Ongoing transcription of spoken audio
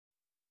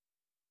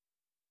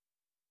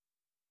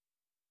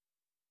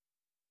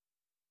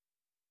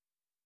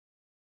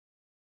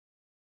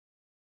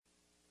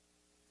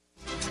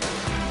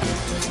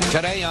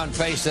Today on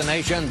Face the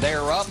Nation,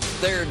 they're up,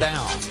 they're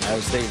down,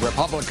 as the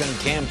Republican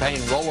campaign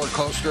roller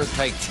coaster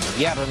takes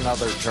yet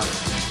another turn.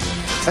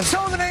 And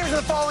some of the names of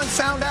the fallen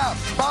sound out.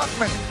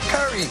 Bachmann,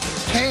 Curry,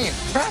 Kane.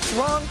 Perhaps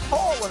Ron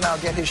Paul will now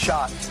get his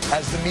shot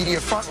as the media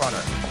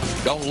frontrunner.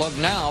 Don't look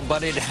now,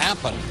 but it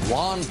happened.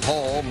 Ron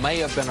Paul may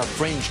have been a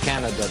fringe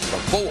candidate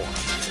before,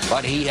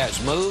 but he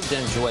has moved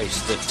into a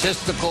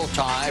statistical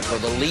tie for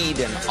the lead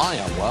in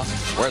Iowa,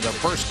 where the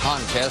first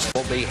contest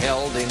will be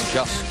held in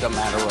just a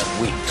matter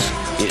of weeks.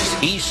 Is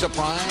he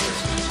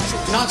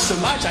surprised? Not so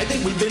much. I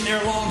think we've been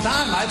there a long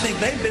time. I think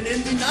they've been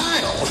in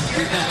denial.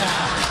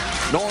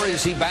 Nor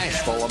is he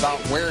bashful about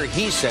where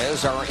he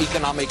says our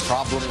economic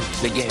problems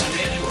begin.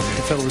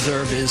 The Federal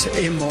Reserve is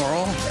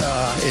immoral,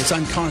 it's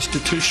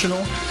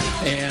unconstitutional,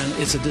 and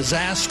it's a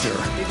disaster.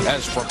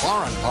 As for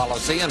foreign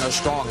policy and a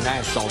strong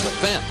national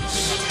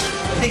defense,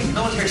 I think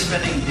military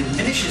spending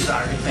diminishes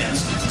our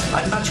defense.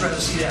 I'd much rather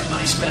see that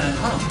money spent at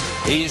home.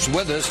 He's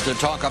with us to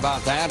talk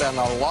about that and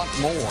a lot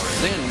more.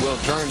 Then we'll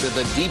turn to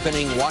the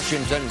deepening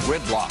Washington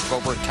gridlock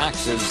over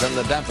taxes and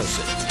the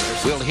deficit.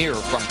 We'll hear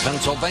from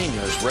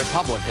Pennsylvania's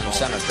Republican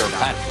Senator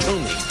Pat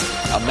Toomey,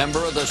 a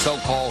member of the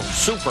so-called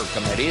super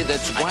committee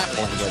that's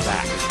grappling with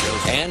that.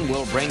 And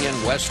we'll bring in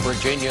West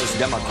Virginia's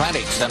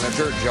Democratic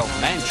Senator Joe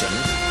Manchin,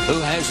 who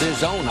has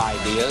his own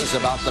ideas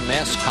about the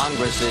mess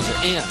Congress is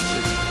in,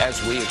 as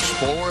we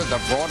explore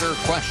the broader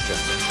question.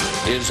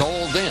 Is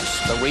all this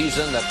the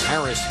reason that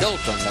Paris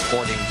Hilton,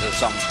 according to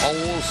some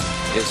polls,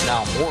 is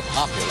now more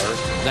popular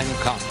than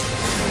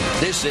Congress?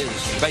 This is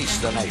Face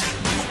the Nation.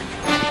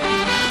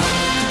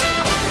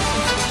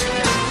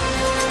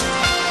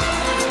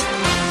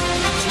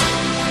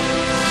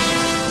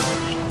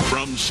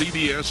 From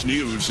CBS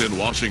News in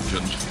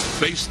Washington,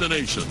 Face the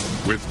Nation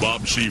with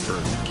Bob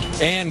Schieffer.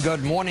 And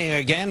good morning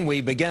again.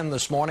 We begin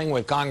this morning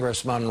with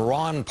Congressman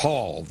Ron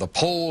Paul. The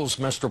polls,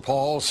 Mr.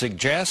 Paul,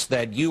 suggest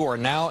that you are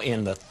now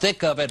in the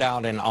thick of it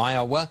out in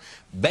Iowa,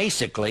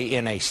 basically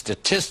in a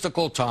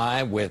statistical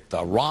tie with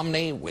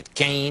Romney, with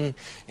Kane,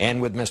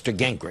 and with Mr.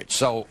 Gingrich.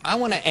 So I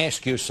want to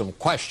ask you some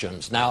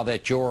questions now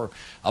that you're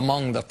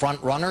among the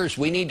front runners.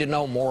 We need to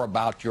know more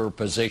about your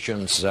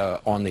positions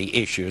on the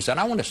issues.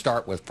 And I want to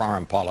start with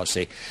foreign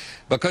policy,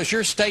 because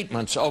your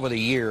statements over the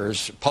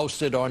years,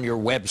 posted on your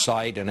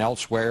website and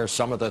elsewhere,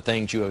 some of the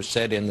things you have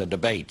said in the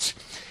debates,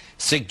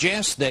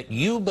 suggest that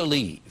you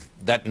believe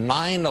that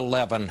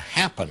 9/11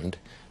 happened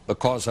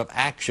because of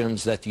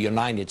actions that the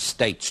United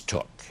States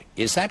took.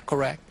 Is that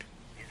correct?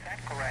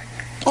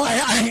 Well,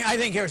 I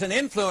think there's an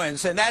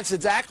influence, and that's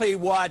exactly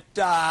what,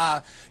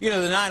 the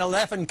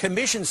 9/11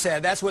 Commission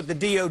said. That's what the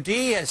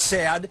DOD has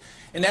said,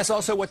 and that's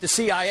also what the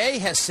CIA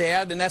has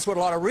said, and that's what a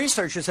lot of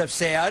researchers have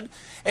said.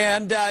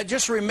 And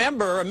just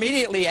remember,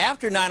 immediately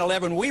after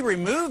 9/11, we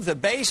removed the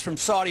base from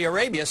Saudi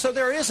Arabia, so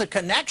there is a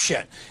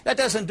connection. That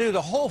doesn't do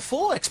the whole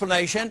full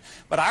explanation,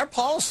 but our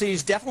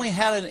policies definitely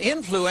had an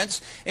influence,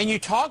 and you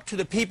talk to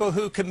the people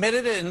who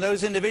committed it and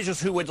those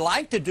individuals who would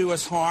like to do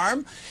us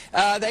harm,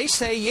 they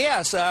say,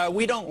 yes,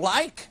 we don't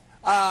like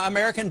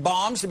American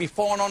bombs to be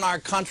falling on our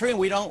country, and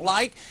we don't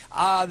like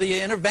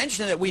the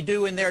intervention that we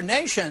do in their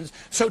nations.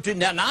 So to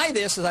deny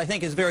this, I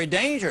think, is very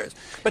dangerous.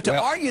 But to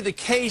argue the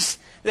case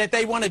that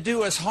they want to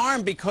do us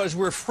harm because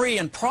we're free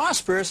and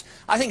prosperous,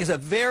 I think is a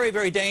very,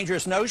 very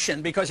dangerous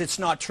notion, because it's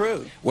not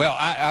true. Well,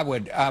 I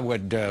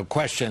would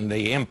question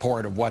the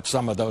import of what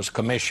some of those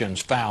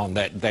commissions found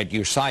that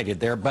you cited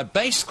there. But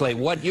basically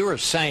what you're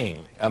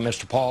saying,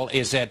 Mr. Paul,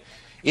 is that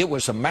it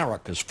was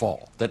America's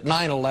fault, that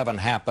 9/11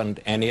 happened,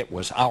 and it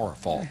was our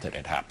fault that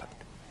it happened.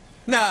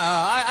 No,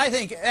 I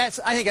think that's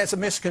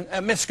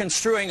a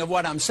misconstruing of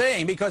what I'm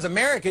saying, because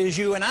America is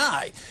you and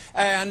I.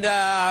 And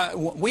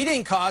we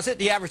didn't cause it.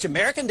 The average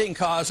American didn't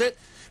cause it.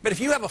 But if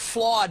you have a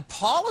flawed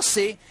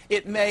policy,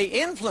 it may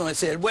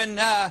influence it. When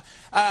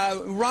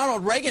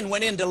Ronald Reagan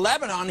went into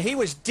Lebanon, he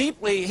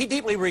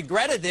deeply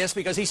regretted this,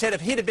 because he said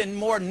if he'd have been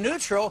more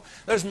neutral,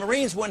 those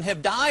Marines wouldn't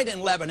have died in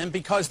Lebanon,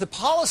 because the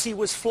policy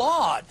was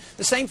flawed.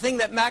 The same thing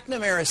that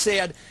McNamara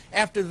said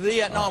after the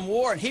Vietnam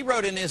War, and he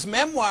wrote in his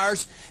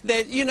memoirs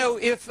that,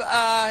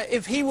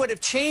 if he would have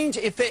changed,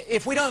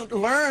 if we don't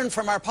learn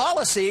from our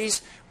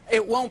policies,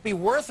 it won't be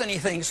worth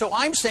anything. So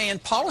I'm saying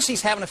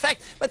policies have an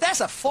effect, but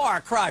that's a far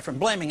cry from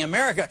blaming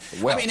America.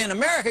 Well, I mean, in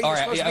America, you're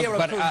supposed to be able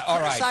to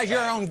criticize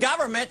your own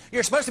government.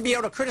 You're supposed to be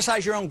able to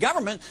criticize your own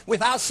government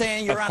without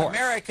saying you're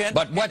un-American.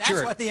 But that's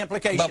what the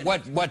implication.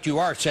 But what you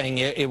are saying,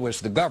 it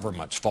was the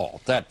government's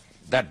fault.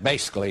 That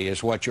basically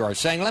is what you are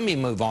saying. Let me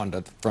move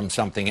on from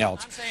something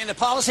else. I'm saying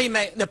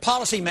the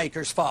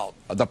policymaker's fault.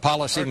 The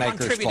policymaker's fault.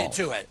 Contributed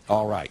to it.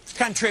 All right.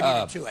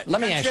 Contributed to it.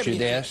 Let me ask you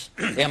this.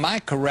 Am I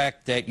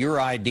correct that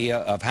your idea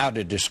of how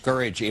to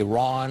discourage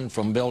Iran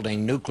from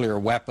building nuclear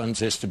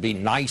weapons is to be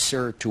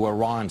nicer to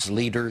Iran's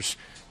leaders?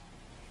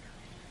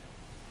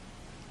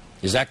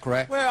 Is that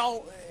correct?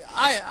 Well,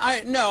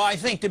 No, I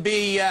think to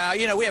be,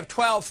 you know, we have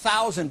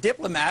 12,000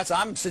 diplomats.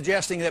 I'm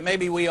suggesting that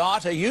maybe we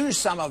ought to use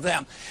some of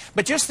them.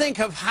 But just think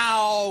of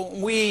how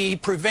we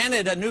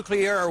prevented a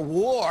nuclear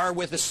war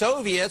with the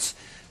Soviets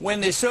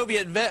when the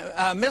Soviet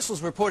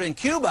missiles were put in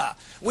Cuba.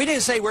 We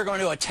didn't say we're going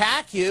to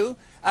attack you.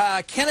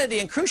 Kennedy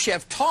and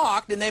Khrushchev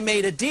talked, and they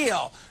made a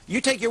deal. You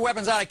take your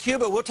weapons out of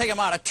Cuba, we'll take them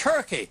out of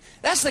Turkey.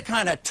 That's the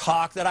kind of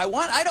talk that I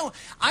want.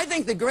 I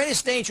think the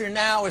greatest danger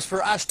now is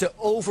for us to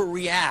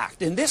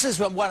overreact, and this is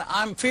what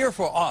I'm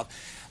fearful of.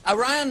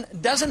 Iran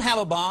doesn't have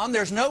a bomb.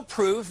 There's no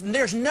proof. And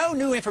there's no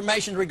new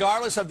information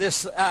regardless of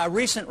this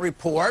recent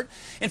report.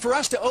 And for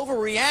us to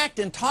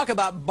overreact and talk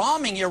about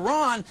bombing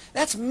Iran,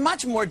 that's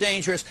much more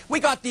dangerous. We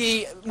got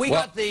the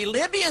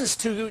Libyans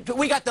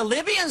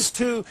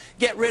to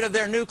get rid of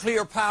their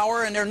nuclear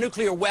power and their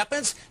nuclear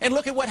weapons, and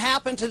look at what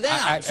happened to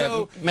them.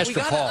 So we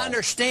got to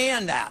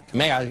understand that.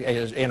 May I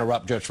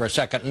interrupt just for a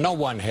second? No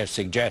one has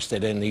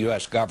suggested in the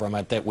U.S.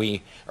 government that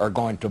we are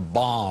going to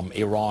bomb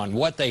Iran.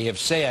 What they have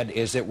said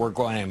is that we're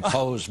going to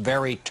impose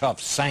very tough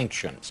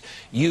sanctions.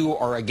 You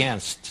are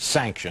against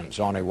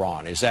sanctions on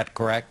Iran. Is that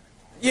correct?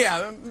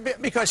 Yeah,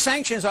 because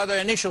sanctions are the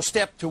initial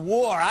step to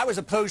war. I was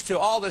opposed to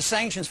all the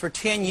sanctions for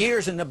 10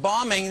 years and the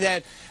bombing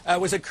that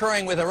was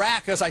occurring with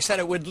Iraq, because I said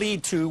it would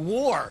lead to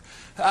war.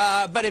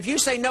 But if you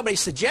say nobody's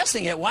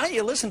suggesting it, why don't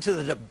you listen to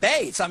the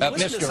debates? I mean,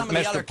 listen to some of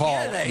the other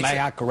candidates. May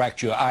I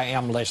correct you? I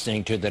am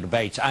listening to the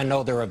debates. I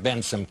know there have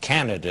been some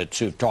candidates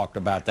who've talked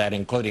about that,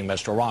 including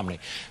Mr. Romney.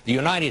 The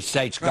United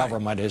States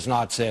government has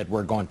not said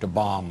we're going to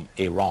bomb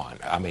Iran.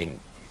 I mean,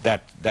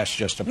 that's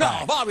just a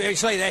fact. No,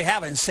 obviously they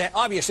haven't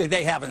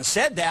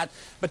said that,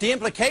 but the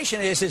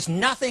implication is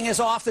nothing is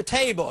off the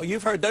table.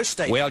 You've heard those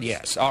statements. Well,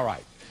 yes. All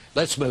right.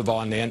 Let's move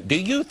on then. Do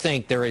you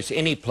think there is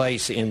any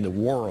place in the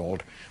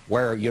world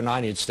where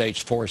United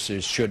States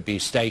forces should be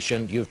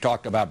stationed? You've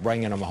talked about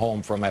bringing them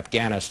home from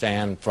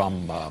Afghanistan,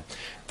 from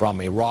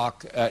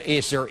Iraq.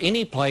 Is there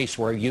any place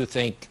where you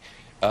think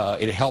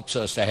it helps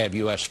us to have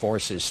U.S.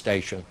 forces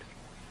stationed?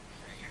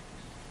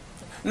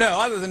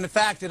 No, other than the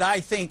fact that I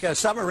think a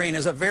submarine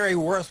is a very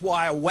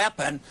worthwhile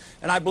weapon,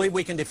 and I believe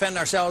we can defend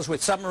ourselves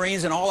with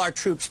submarines and all our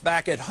troops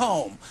back at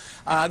home.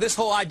 This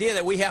whole idea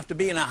that we have to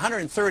be in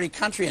 130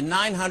 countries and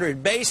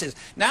 900 bases,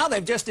 now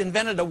they've just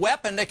invented a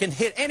weapon that can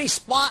hit any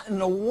spot in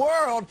the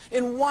world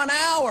in 1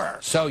 hour.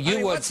 So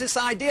what's this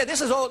idea?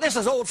 This is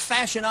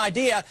old-fashioned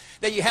idea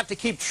that you have to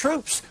keep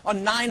troops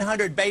on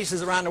 900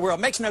 bases around the world.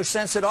 It makes no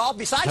sense at all.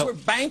 Besides, we're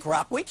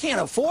bankrupt. We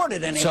can't afford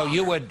it anymore. So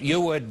you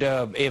would,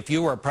 if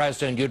you were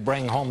president, you'd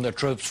bring home the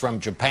troops from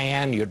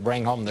Japan, you'd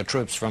bring home the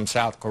troops from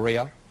South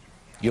Korea?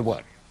 You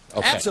would?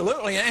 Okay.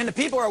 Absolutely, and the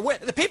people are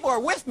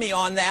with me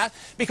on that,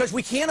 because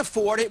we can't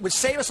afford it. It would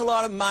save us a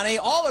lot of money.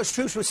 All those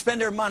troops would spend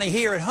their money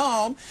here at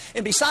home,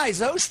 and besides,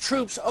 those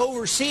troops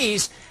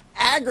overseas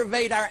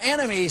aggravate our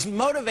enemies,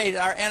 motivate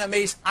our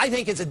enemies. I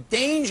think it's a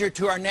danger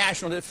to our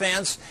national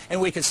defense,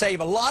 and we could save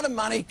a lot of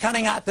money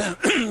cutting out the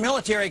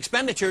military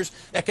expenditures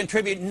that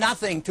contribute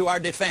nothing to our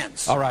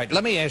defense. All right,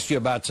 let me ask you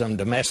about some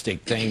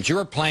domestic things.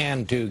 Your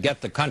plan to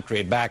get the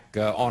country back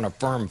on a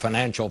firm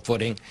financial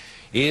footing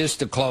is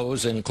to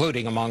close,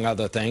 including, among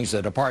other things,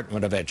 the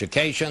Department of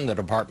Education, the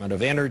Department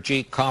of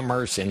Energy,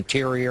 Commerce,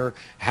 Interior,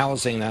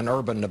 Housing, and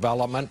Urban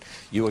Development.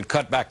 You would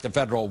cut back the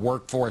federal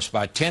workforce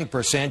by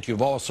 10%.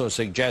 You've also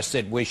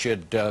suggested we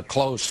should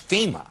close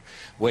FEMA,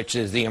 which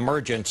is the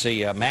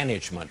Emergency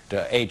Management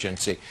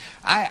Agency.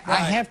 I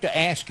have to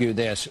ask you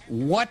this.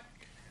 What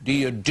do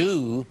you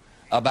do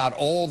about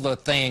all the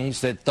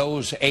things that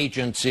those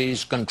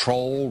agencies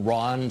control,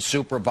 run,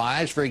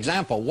 supervise? For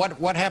example,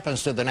 what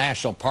happens to the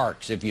national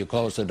parks if you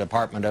close the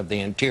Department of the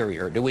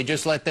Interior? Do we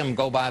just let them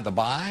go by the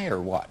by, or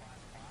what?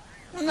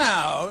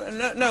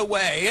 No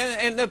way.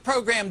 And the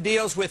program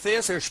deals with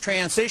this. There's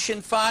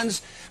transition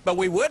funds, but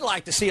we would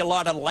like to see a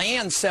lot of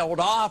land sold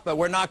off, but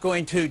we're not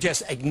going to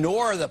just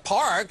ignore the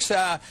parks.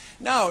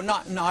 No,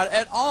 not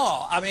at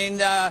all. I mean,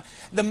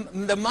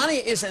 the money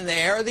isn't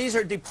there. These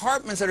are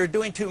departments that are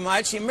doing too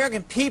much. The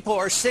American people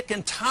are sick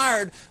and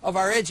tired of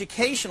our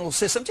educational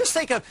system. Just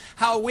think of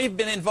how we've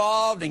been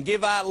involved and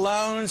give out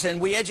loans,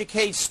 and we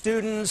educate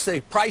students.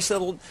 The price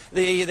of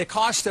the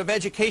cost of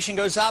education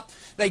goes up.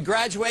 They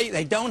graduate.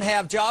 They don't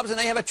have jobs, and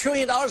they have $1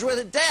 trillion worth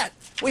of debt.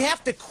 We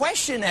have to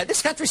question that.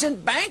 This country's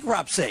in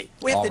bankruptcy.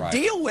 We have to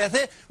deal with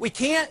it. We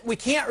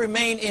can't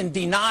remain in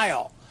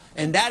denial.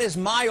 And that is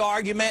my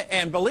argument,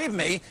 and believe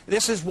me,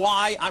 this is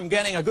why I'm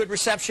getting a good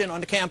reception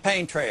on the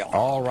campaign trail.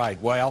 All right.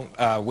 Well,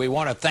 we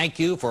want to thank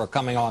you for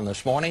coming on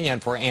this morning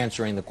and for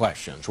answering the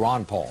questions.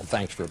 Ron Paul,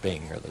 thanks for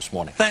being here this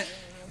morning.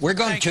 We're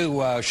going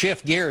to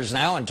shift gears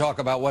now and talk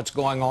about what's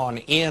going on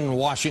in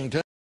Washington.